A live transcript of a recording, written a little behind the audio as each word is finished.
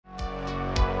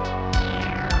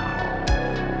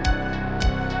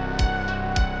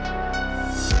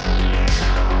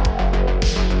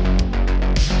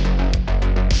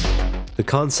The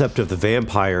concept of the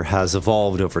vampire has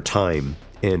evolved over time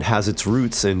and has its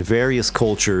roots in various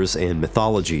cultures and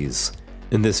mythologies.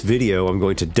 In this video, I'm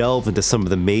going to delve into some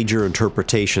of the major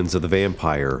interpretations of the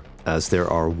vampire, as there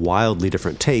are wildly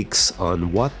different takes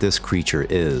on what this creature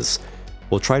is.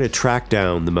 We'll try to track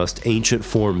down the most ancient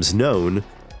forms known,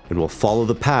 and we'll follow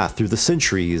the path through the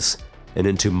centuries and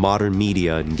into modern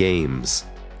media and games.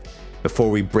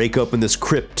 Before we break open this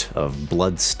crypt of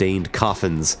blood-stained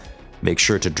coffins, make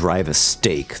sure to drive a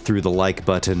stake through the like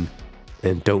button,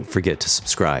 and don't forget to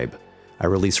subscribe. I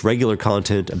release regular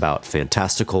content about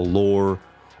fantastical lore,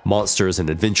 monsters and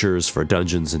adventures for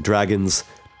Dungeons & Dragons,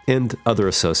 and other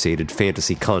associated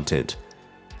fantasy content.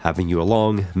 Having you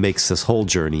along makes this whole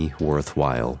journey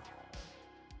worthwhile.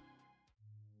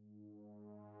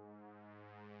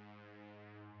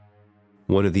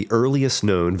 One of the earliest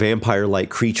known vampire-like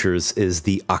creatures is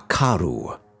the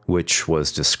Akaru, which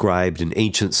was described in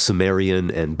ancient Sumerian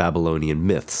and Babylonian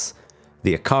myths.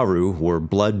 The Akaru were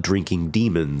blood-drinking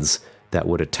demons that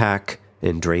would attack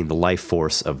and drain the life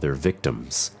force of their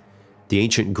victims. The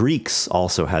ancient Greeks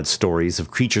also had stories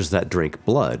of creatures that drank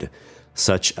blood,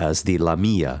 such as the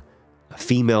Lamia, a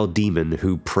female demon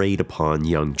who preyed upon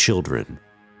young children.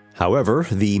 However,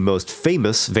 the most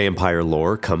famous vampire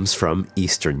lore comes from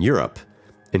Eastern Europe.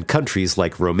 In countries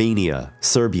like Romania,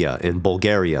 Serbia, and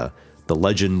Bulgaria, the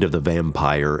legend of the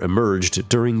vampire emerged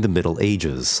during the Middle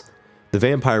Ages. The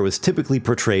vampire was typically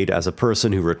portrayed as a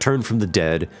person who returned from the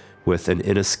dead with an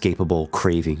inescapable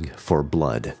craving for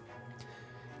blood.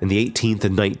 In the 18th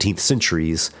and 19th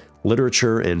centuries,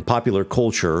 literature and popular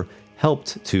culture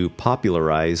helped to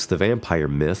popularize the vampire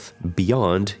myth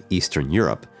beyond Eastern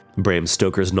Europe. Bram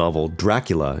Stoker's novel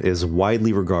Dracula is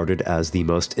widely regarded as the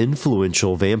most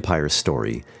influential vampire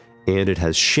story, and it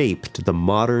has shaped the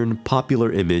modern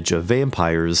popular image of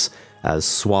vampires as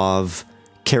suave,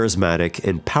 charismatic,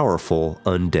 and powerful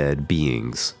undead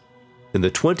beings. In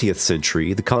the 20th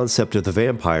century, the concept of the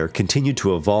vampire continued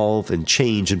to evolve and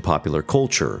change in popular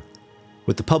culture.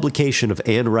 With the publication of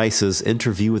Anne Rice's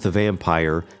Interview with a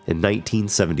Vampire in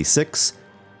 1976,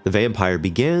 the vampire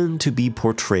began to be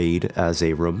portrayed as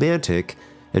a romantic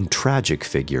and tragic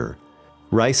figure.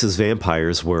 Rice's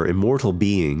vampires were immortal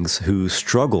beings who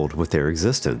struggled with their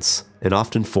existence and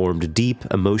often formed deep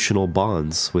emotional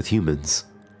bonds with humans.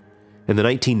 In the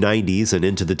 1990s and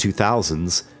into the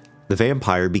 2000s, the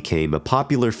vampire became a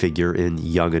popular figure in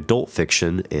young adult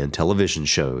fiction and television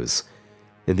shows.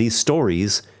 In these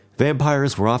stories,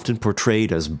 vampires were often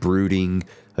portrayed as brooding,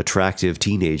 attractive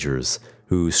teenagers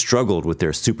who struggled with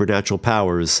their supernatural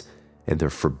powers and their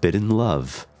forbidden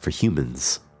love for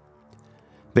humans.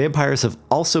 Vampires have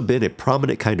also been a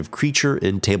prominent kind of creature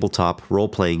in tabletop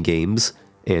role-playing games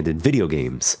and in video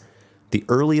games. The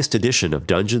earliest edition of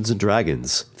Dungeons &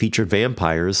 Dragons featured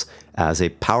vampires as a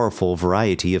powerful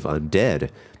variety of undead,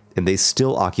 and they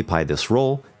still occupy this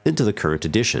role into the current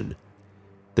edition.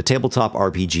 The tabletop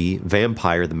RPG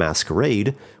Vampire the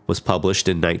Masquerade was published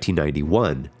in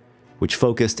 1991, which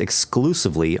focused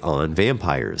exclusively on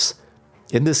vampires.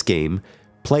 In this game,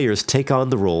 players take on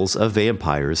the roles of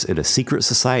vampires in a secret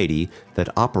society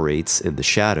that operates in the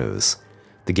shadows.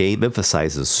 The game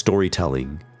emphasizes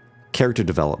storytelling, character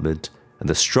development, and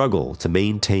the struggle to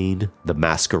maintain the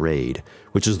masquerade,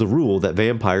 which is the rule that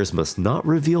vampires must not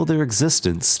reveal their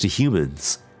existence to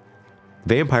humans.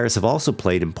 Vampires have also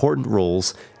played important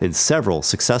roles in several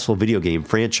successful video game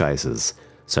franchises,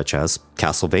 such as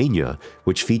Castlevania,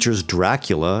 which features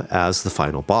Dracula as the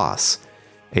final boss,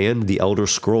 and The Elder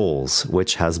Scrolls,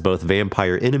 which has both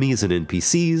vampire enemies and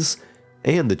NPCs,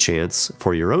 and the chance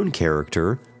for your own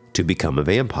character to become a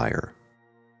vampire.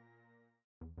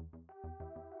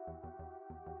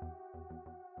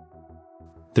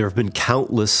 There have been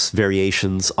countless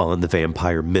variations on the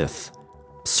vampire myth.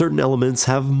 Certain elements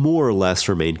have more or less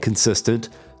remained consistent,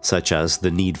 such as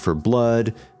the need for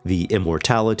blood, the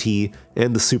immortality,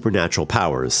 and the supernatural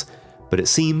powers, but it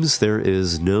seems there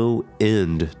is no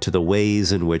end to the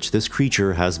ways in which this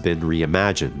creature has been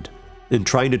reimagined. In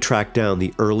trying to track down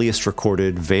the earliest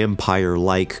recorded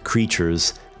vampire-like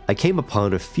creatures, I came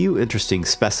upon a few interesting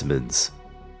specimens.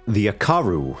 The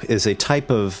Akaru is a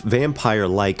type of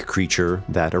vampire-like creature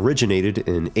that originated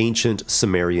in ancient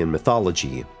Sumerian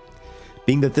mythology.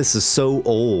 Being that this is so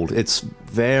old, it's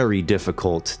very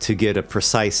difficult to get a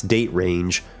precise date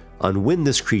range on when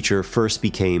this creature first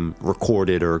became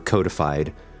recorded or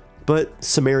codified, but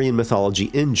Sumerian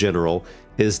mythology in general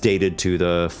is dated to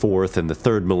the 4th and the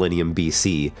 3rd millennium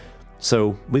BC,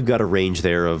 so we've got a range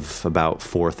there of about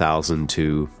 4000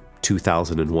 to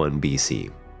 2001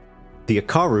 BC. The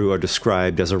Akaru are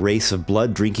described as a race of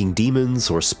blood-drinking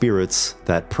demons or spirits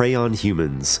that prey on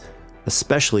humans,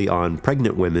 especially on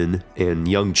pregnant women and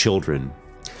young children.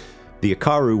 The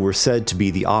Akaru were said to be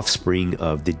the offspring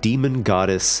of the demon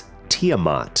goddess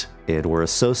Tiamat and were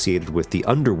associated with the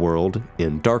underworld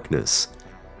and darkness.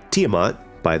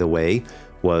 Tiamat, by the way,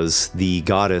 was the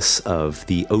goddess of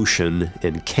the ocean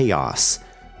and chaos,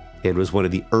 and was one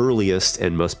of the earliest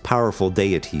and most powerful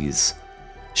deities.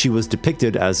 She was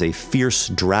depicted as a fierce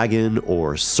dragon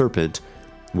or serpent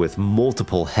with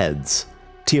multiple heads.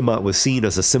 Tiamat was seen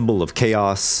as a symbol of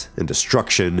chaos and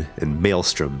destruction and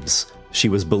maelstroms. She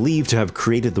was believed to have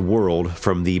created the world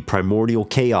from the primordial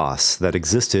chaos that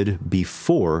existed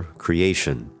before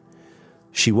creation.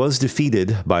 She was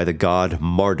defeated by the god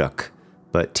Marduk,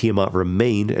 but Tiamat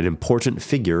remained an important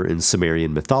figure in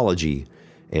Sumerian mythology,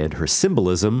 and her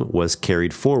symbolism was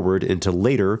carried forward into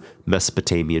later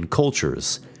Mesopotamian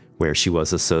cultures, where she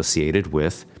was associated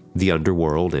with the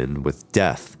underworld and with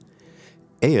death.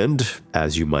 And,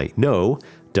 as you might know,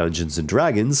 Dungeons &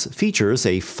 Dragons features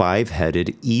a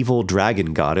 5-headed evil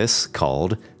dragon goddess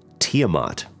called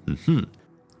Tiamat.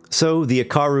 So the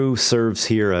Akaru serves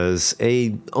here as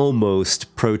a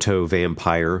almost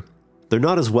proto-vampire. They're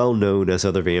not as well known as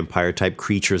other vampire-type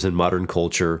creatures in modern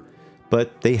culture,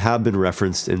 but they have been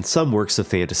referenced in some works of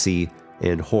fantasy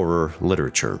and horror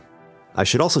literature. I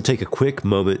should also take a quick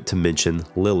moment to mention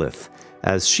Lilith,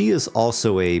 as she is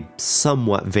also a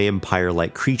somewhat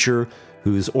vampire-like creature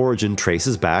whose origin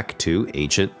traces back to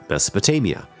ancient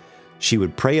Mesopotamia. She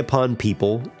would prey upon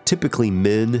people, typically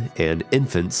men and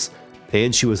infants,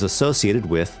 and she was associated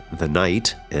with the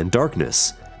night and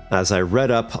darkness. As I read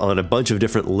up on a bunch of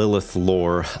different Lilith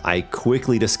lore, I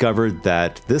quickly discovered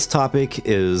that this topic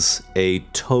is a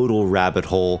total rabbit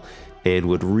hole and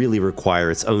would really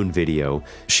require its own video.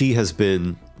 She has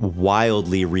been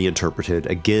wildly reinterpreted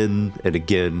again and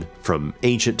again, from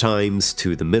ancient times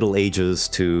to the Middle Ages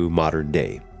to modern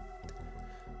day.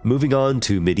 Moving on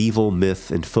to medieval myth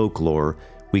and folklore,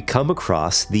 we come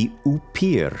across the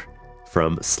Upir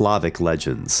from Slavic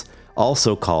legends,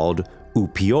 also called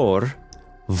Upior,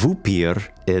 Vupir,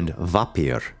 and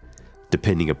Vapir,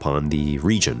 depending upon the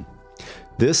region.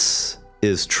 This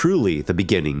is truly the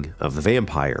beginning of the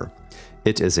vampire.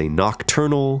 It is a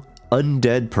nocturnal,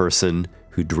 undead person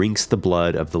who drinks the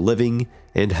blood of the living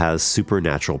and has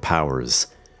supernatural powers.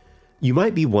 You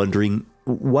might be wondering,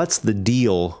 what's the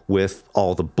deal with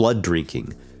all the blood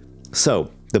drinking?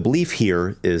 So, the belief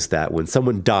here is that when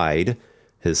someone died,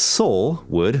 his soul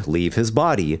would leave his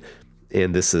body,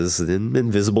 and this is an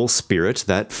invisible spirit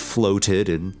that floated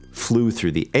and flew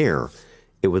through the air.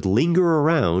 It would linger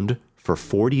around for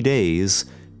 40 days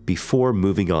before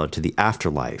moving on to the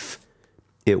afterlife.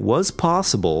 It was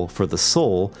possible for the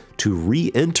soul to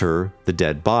re-enter the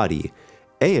dead body,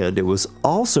 and it was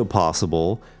also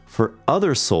possible for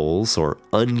other souls or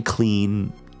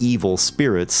unclean, evil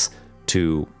spirits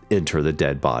to enter the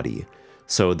dead body.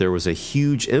 So there was a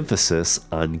huge emphasis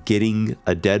on getting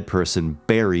a dead person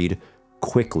buried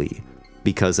quickly,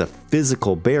 because a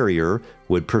physical barrier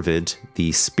would prevent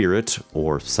the spirit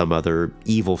or some other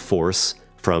evil force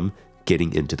from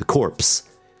getting into the corpse.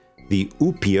 The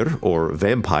Upir, or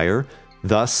vampire,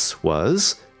 thus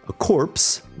was a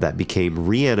corpse that became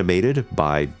reanimated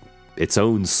by its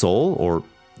own soul or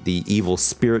the evil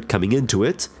spirit coming into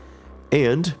it,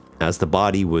 and as the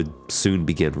body would soon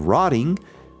begin rotting,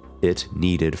 it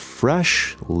needed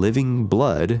fresh, living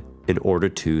blood in order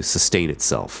to sustain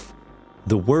itself.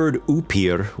 The word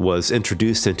Upir was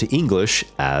introduced into English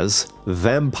as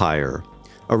vampire,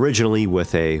 originally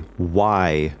with a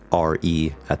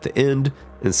Y-R-E at the end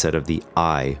instead of the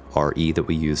I-R-E that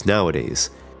we use nowadays.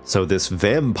 So this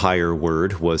vampire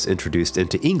word was introduced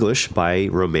into English by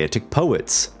Romantic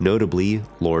poets, notably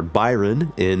Lord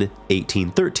Byron in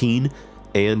 1813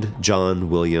 and John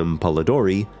William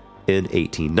Polidori in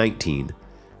 1819.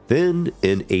 Then,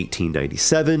 in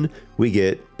 1897, we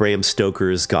get Bram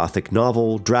Stoker's Gothic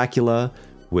novel Dracula,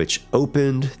 which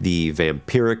opened the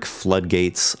vampiric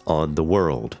floodgates on the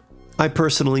world. I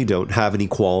personally don't have any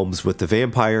qualms with the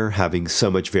vampire having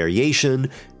so much variation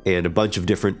and a bunch of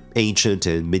different ancient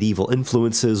and medieval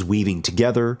influences weaving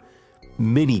together.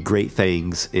 Many great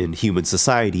things in human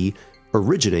society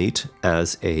originate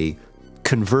as a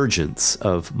convergence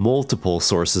of multiple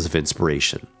sources of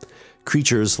inspiration.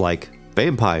 Creatures like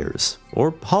vampires,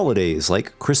 or holidays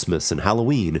like Christmas and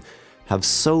Halloween, have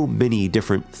so many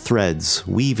different threads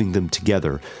weaving them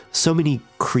together, so many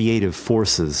creative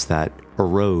forces that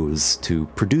arose to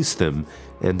produce them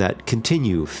and that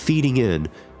continue feeding in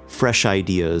fresh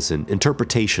ideas and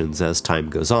interpretations as time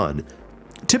goes on,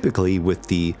 typically with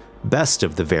the best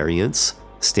of the variants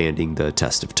standing the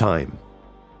test of time.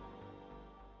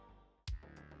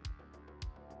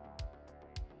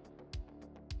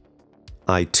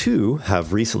 I too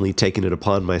have recently taken it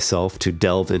upon myself to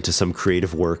delve into some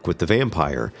creative work with the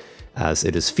vampire, as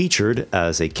it is featured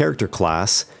as a character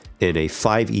class in a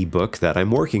 5e book that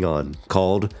I'm working on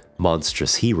called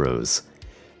Monstrous Heroes.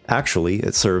 Actually,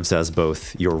 it serves as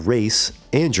both your race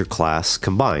and your class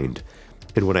combined.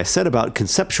 And when I set about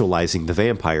conceptualizing the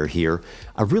vampire here,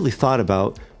 I really thought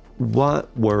about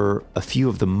what were a few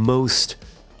of the most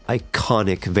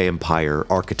iconic vampire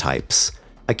archetypes.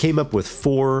 I came up with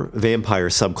 4 vampire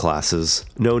subclasses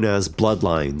known as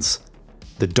bloodlines: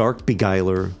 the Dark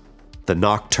Beguiler, the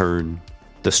Nocturne,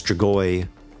 the Strigoi,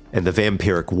 and the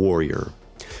Vampiric Warrior.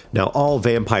 Now, all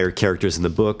vampire characters in the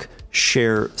book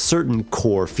share certain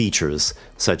core features,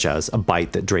 such as a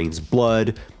bite that drains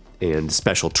blood, and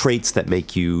special traits that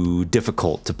make you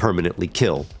difficult to permanently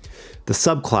kill. The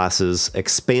subclasses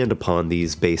expand upon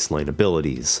these baseline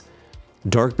abilities.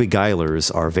 Dark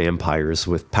Beguilers are vampires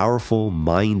with powerful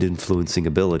mind-influencing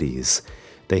abilities.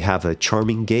 They have a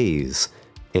charming gaze,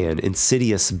 an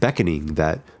insidious beckoning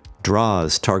that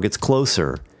draws targets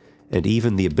closer, and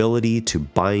even the ability to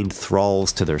bind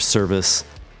thralls to their service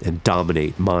and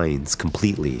dominate minds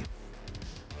completely.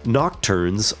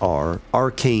 Nocturnes are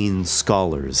arcane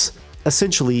scholars,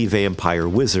 essentially vampire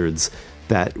wizards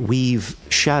that weave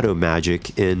shadow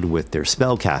magic in with their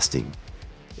spellcasting.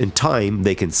 In time,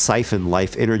 they can siphon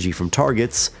life energy from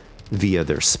targets via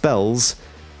their spells,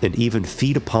 and even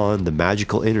feed upon the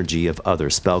magical energy of other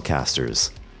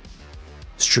spellcasters.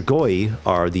 Strigoi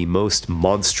are the most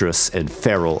monstrous and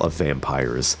feral of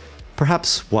vampires,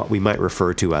 perhaps what we might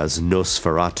refer to as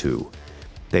Nosferatu.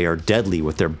 They are deadly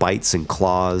with their bites and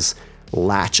claws,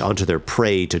 latch onto their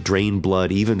prey to drain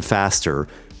blood even faster,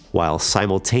 while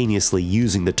simultaneously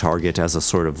using the target as a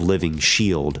sort of living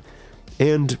shield.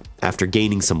 And after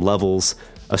gaining some levels,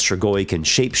 a Strigoi can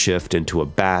shapeshift into a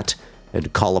bat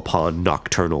and call upon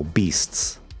nocturnal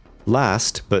beasts.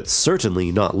 Last, but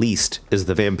certainly not least, is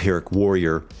the Vampiric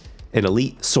Warrior, an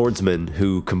elite swordsman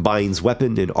who combines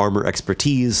weapon and armor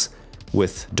expertise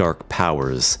with dark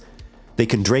powers. They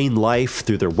can drain life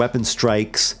through their weapon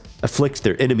strikes, afflict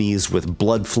their enemies with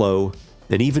blood flow,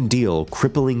 and even deal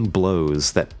crippling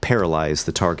blows that paralyze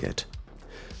the target.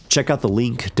 Check out the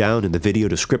link down in the video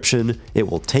description. It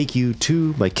will take you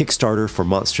to my Kickstarter for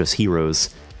Monstrous Heroes.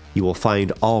 You will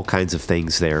find all kinds of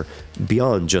things there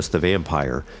beyond just the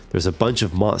vampire. There's a bunch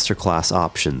of monster class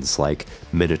options like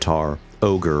Minotaur,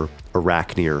 Ogre,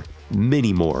 Arachnir,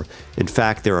 many more. In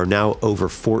fact, there are now over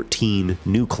 14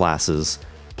 new classes,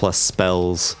 plus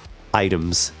spells,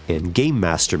 items, and Game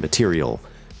Master material.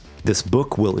 This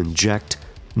book will inject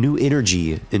new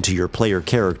energy into your player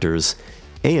characters,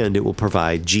 and it will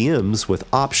provide GMs with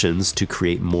options to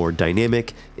create more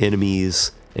dynamic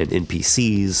enemies and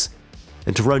NPCs,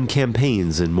 and to run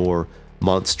campaigns in more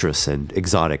monstrous and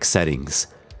exotic settings.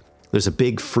 There's a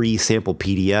big free sample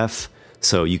PDF,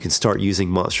 so you can start using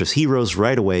Monstrous Heroes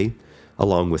right away,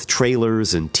 along with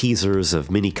trailers and teasers of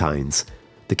many kinds.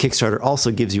 The Kickstarter also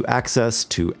gives you access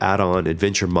to add-on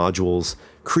adventure modules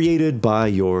created by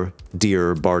your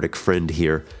dear bardic friend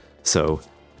here, so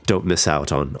don't miss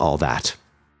out on all that.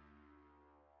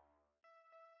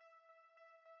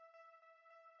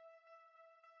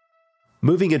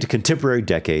 Moving into contemporary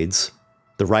decades,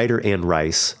 the writer Anne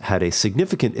Rice had a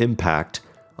significant impact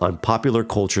on popular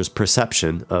culture's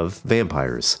perception of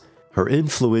vampires. Her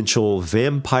influential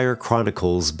Vampire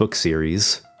Chronicles book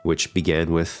series, which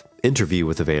began with Interview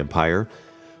with a Vampire,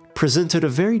 presented a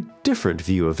very different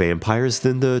view of vampires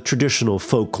than the traditional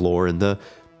folklore and the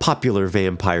popular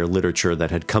vampire literature that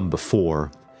had come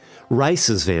before.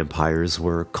 Rice's vampires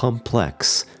were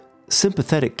complex,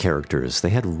 sympathetic characters. They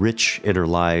had rich inner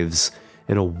lives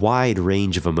and a wide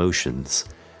range of emotions.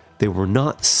 They were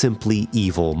not simply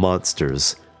evil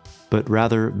monsters, but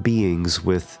rather beings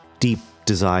with deep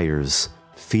desires,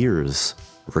 fears,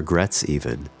 regrets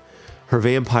even. Her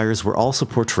vampires were also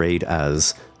portrayed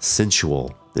as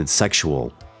sensual and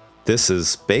sexual. This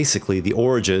is basically the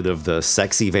origin of the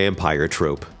sexy vampire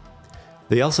trope.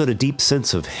 They also had a deep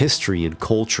sense of history and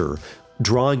culture,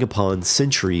 drawing upon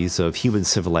centuries of human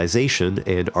civilization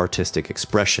and artistic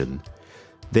expression.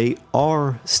 They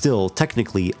are still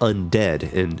technically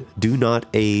undead and do not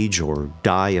age or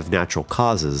die of natural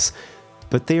causes,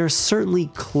 but they are certainly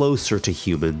closer to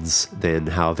humans than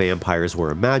how vampires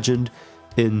were imagined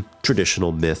in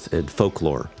traditional myth and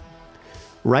folklore.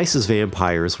 Rice's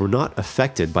vampires were not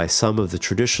affected by some of the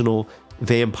traditional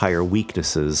vampire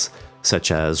weaknesses,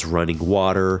 such as running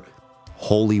water,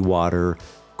 holy water,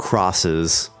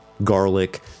 crosses,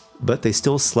 garlic, but they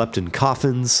still slept in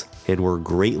coffins and were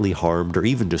greatly harmed or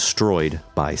even destroyed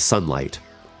by sunlight.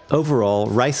 Overall,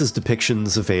 Rice's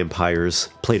depictions of vampires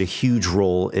played a huge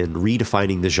role in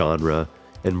redefining the genre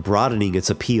and broadening its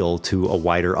appeal to a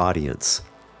wider audience.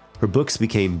 Her books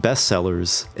became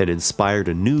bestsellers and inspired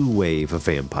a new wave of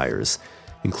vampires,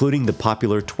 including the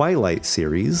popular Twilight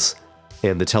series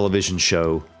and the television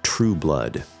show True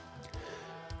Blood.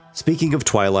 Speaking of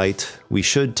Twilight, we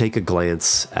should take a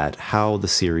glance at how the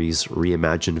series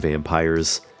reimagined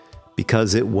vampires,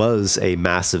 because it was a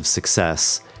massive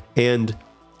success and,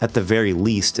 at the very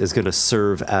least, is going to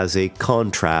serve as a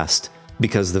contrast,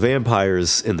 because the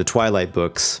vampires in the Twilight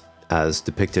books, as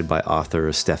depicted by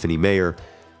author Stephenie Meyer,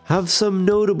 have some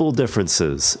notable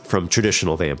differences from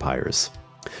traditional vampires.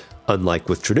 Unlike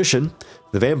with tradition,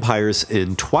 the vampires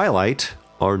in Twilight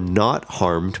are not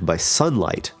harmed by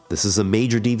sunlight. This is a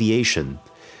major deviation.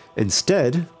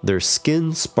 Instead, their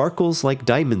skin sparkles like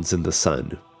diamonds in the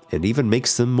sun, and even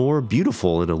makes them more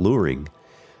beautiful and alluring.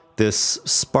 This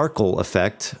sparkle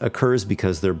effect occurs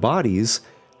because their bodies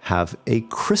have a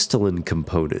crystalline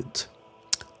component.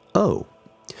 Oh.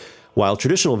 While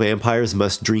traditional vampires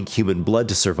must drink human blood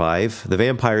to survive, the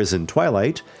vampires in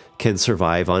Twilight can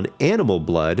survive on animal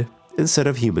blood instead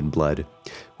of human blood,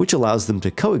 which allows them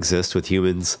to coexist with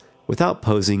humans without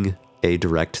posing a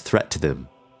direct threat to them.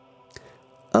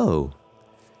 Oh.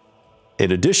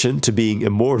 In addition to being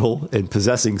immortal and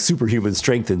possessing superhuman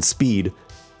strength and speed,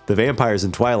 the vampires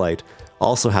in Twilight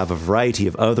also have a variety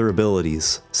of other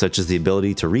abilities, such as the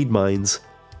ability to read minds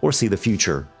or see the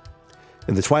future.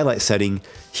 In the Twilight setting,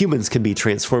 humans can be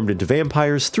transformed into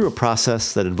vampires through a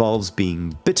process that involves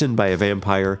being bitten by a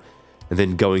vampire and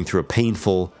then going through a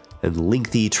painful and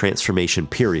lengthy transformation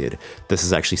period. This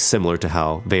is actually similar to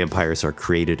how vampires are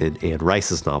created in Anne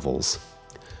Rice's novels.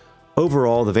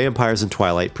 Overall, the vampires in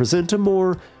Twilight present a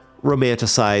more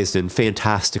romanticized and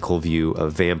fantastical view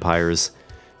of vampires,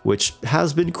 which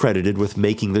has been credited with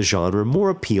making the genre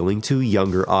more appealing to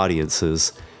younger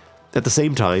audiences. At the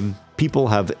same time, people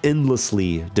have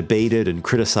endlessly debated and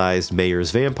criticized Meyer's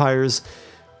vampires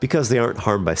because they aren't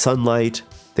harmed by sunlight,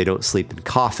 they don't sleep in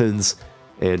coffins,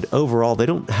 and overall they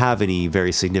don't have any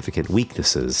very significant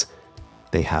weaknesses.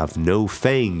 They have no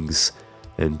fangs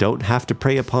and don't have to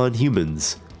prey upon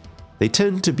humans. They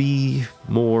tend to be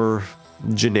more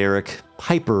generic,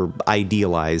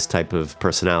 hyper-idealized type of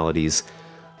personalities.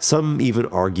 Some even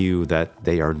argue that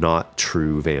they are not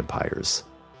true vampires.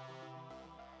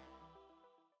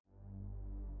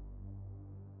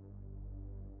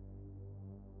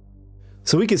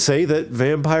 So we could say that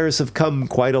vampires have come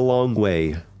quite a long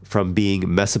way from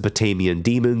being Mesopotamian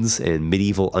demons and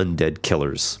medieval undead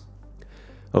killers.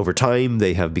 Over time,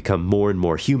 they have become more and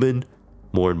more human,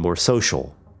 more and more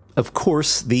social. Of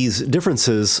course, these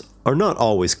differences are not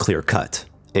always clear-cut,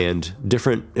 and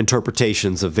different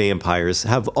interpretations of vampires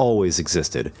have always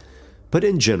existed, but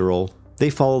in general, they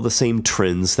follow the same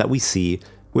trends that we see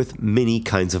with many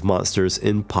kinds of monsters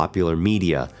in popular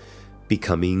media,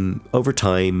 becoming, over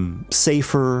time,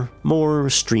 safer, more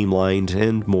streamlined,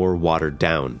 and more watered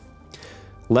down.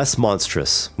 Less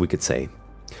monstrous, we could say.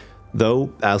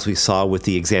 Though, as we saw with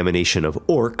the examination of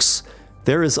orcs,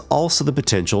 there is also the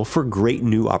potential for great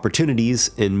new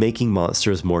opportunities in making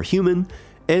monsters more human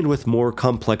and with more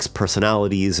complex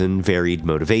personalities and varied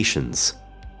motivations.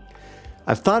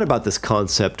 I've thought about this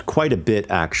concept quite a bit,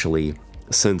 actually,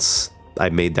 since I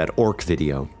made that orc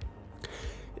video.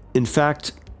 In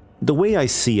fact, the way I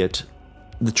see it,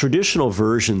 the traditional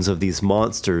versions of these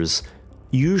monsters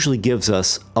usually gives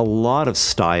us a lot of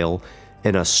style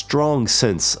and a strong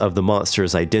sense of the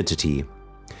monster's identity.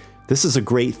 This is a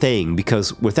great thing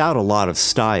because without a lot of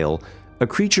style, a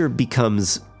creature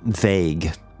becomes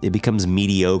vague. It becomes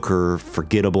mediocre,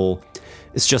 forgettable.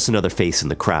 It's just another face in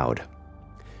the crowd.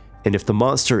 And if the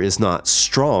monster is not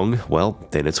strong, well,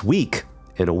 then it's weak.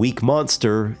 And a weak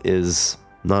monster is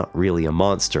not really a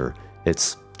monster.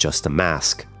 It's just a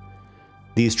mask.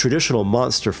 These traditional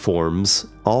monster forms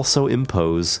also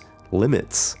impose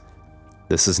limits.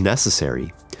 This is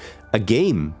necessary. A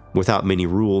game without many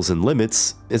rules and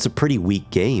limits is a pretty weak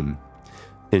game.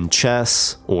 In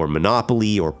chess, or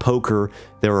Monopoly, or poker,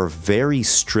 there are very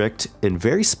strict and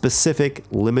very specific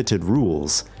limited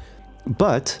rules.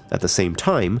 But, at the same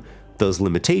time, those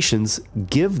limitations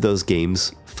give those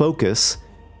games focus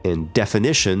and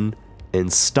definition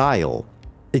and style.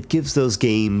 It gives those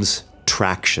games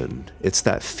traction. It's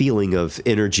that feeling of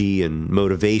energy and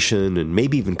motivation and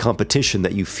maybe even competition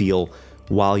that you feel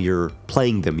while you're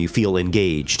playing them. You feel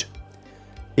engaged.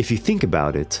 If you think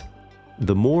about it,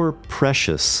 the more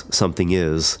precious something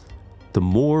is, the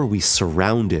more we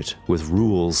surround it with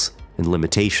rules and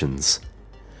limitations.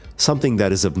 Something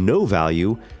that is of no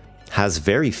value has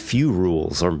very few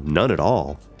rules or none at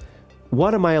all.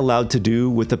 What am I allowed to do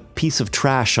with a piece of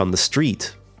trash on the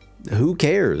street? Who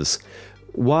cares?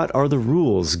 What are the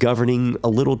rules governing a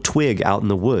little twig out in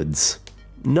the woods?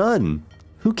 None.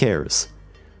 Who cares?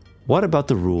 What about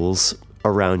the rules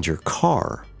around your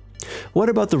car? What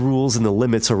about the rules and the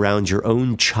limits around your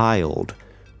own child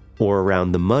or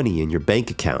around the money in your bank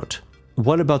account?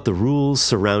 What about the rules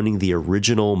surrounding the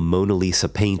original Mona Lisa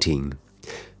painting?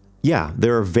 Yeah,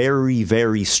 there are very,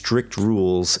 very strict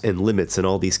rules and limits in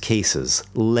all these cases,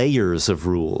 layers of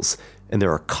rules, and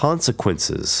there are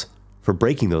consequences for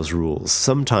breaking those rules,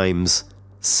 sometimes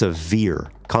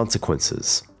severe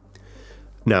consequences.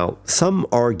 Now, some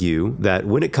argue that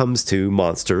when it comes to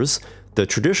monsters, the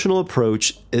traditional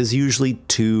approach is usually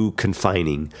too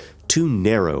confining, too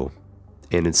narrow,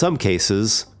 and in some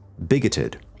cases,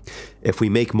 bigoted. If we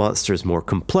make monsters more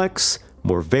complex,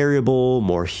 more variable,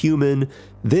 more human,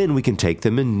 then we can take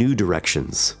them in new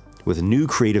directions, with new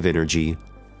creative energy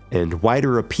and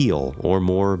wider appeal or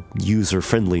more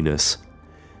user-friendliness.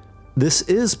 This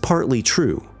is partly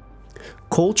true.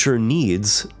 Culture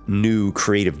needs new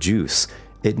creative juice.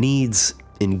 It needs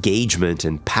engagement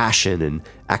and passion and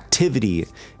activity.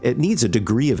 It needs a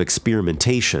degree of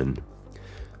experimentation.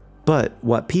 But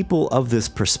what people of this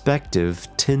perspective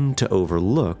tend to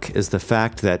overlook is the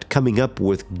fact that coming up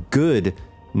with good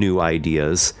new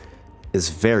ideas is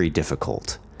very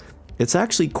difficult. It's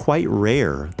actually quite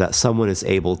rare that someone is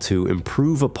able to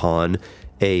improve upon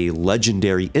a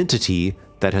legendary entity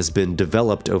that has been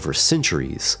developed over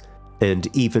centuries.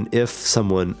 And even if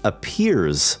someone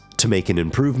appears to make an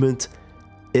improvement,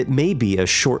 it may be a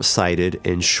short-sighted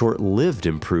and short-lived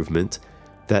improvement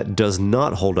that does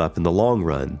not hold up in the long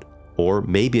run, or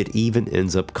maybe it even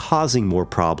ends up causing more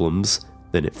problems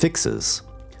than it fixes.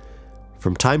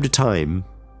 From time to time,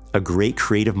 a great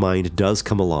creative mind does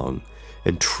come along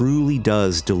and truly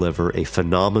does deliver a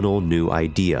phenomenal new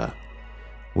idea.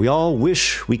 We all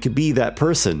wish we could be that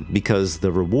person because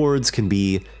the rewards can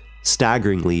be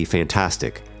staggeringly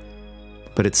fantastic.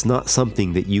 But it's not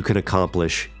something that you can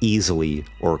accomplish easily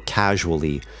or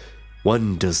casually.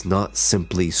 One does not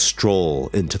simply stroll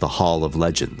into the Hall of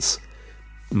Legends.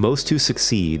 Most who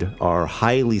succeed are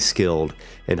highly skilled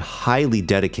and highly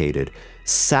dedicated,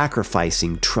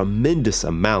 sacrificing tremendous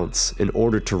amounts in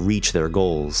order to reach their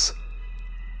goals.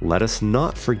 Let us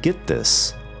not forget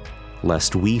this,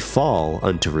 lest we fall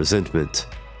unto resentment,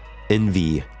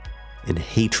 envy, and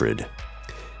hatred.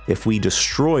 If we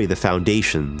destroy the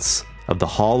foundations of the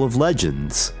Hall of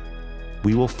Legends,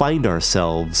 we will find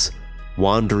ourselves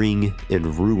wandering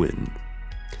in ruin.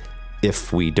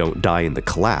 If we don't die in the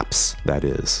collapse, that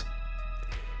is.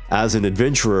 As an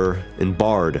adventurer and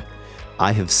bard,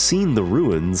 I have seen the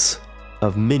ruins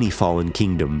of many fallen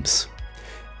kingdoms.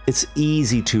 It's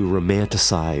easy to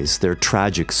romanticize their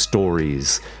tragic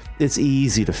stories. It's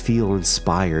easy to feel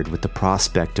inspired with the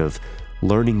prospect of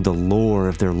learning the lore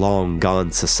of their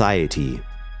long-gone society.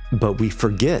 But we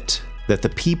forget that the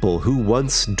people who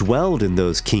once dwelled in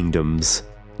those kingdoms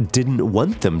didn't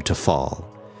want them to fall.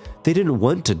 They didn't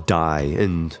want to die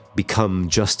and become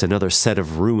just another set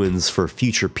of ruins for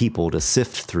future people to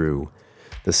sift through,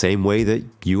 the same way that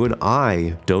you and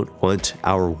I don't want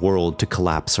our world to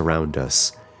collapse around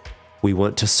us. We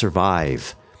want to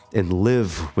survive and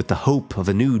live with the hope of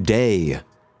a new day.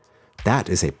 That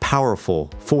is a powerful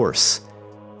force.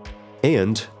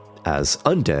 And, as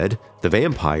undead, the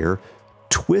vampire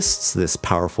twists this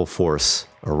powerful force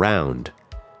around.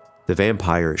 The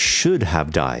vampire should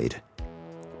have died,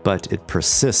 but it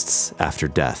persists after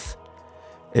death.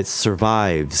 It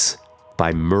survives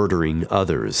by murdering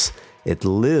others. It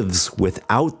lives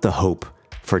without the hope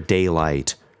for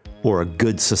daylight or a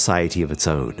good society of its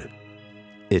own.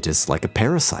 It is like a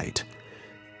parasite,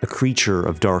 a creature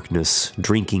of darkness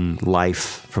drinking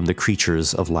life from the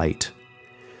creatures of light.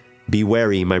 Be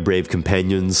wary, my brave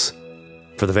companions,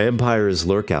 for the vampires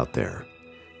lurk out there,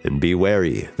 and be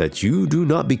wary that you do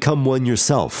not become one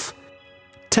yourself.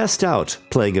 Test out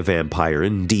playing a vampire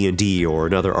in D&D or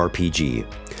another RPG.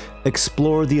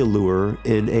 Explore the allure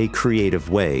in a creative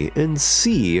way and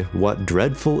see what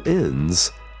dreadful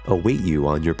ends await you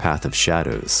on your path of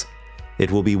shadows. It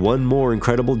will be one more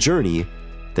incredible journey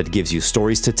that gives you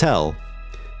stories to tell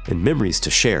and memories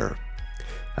to share.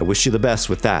 I wish you the best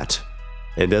with that.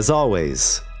 And as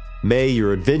always, may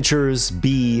your adventures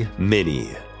be many.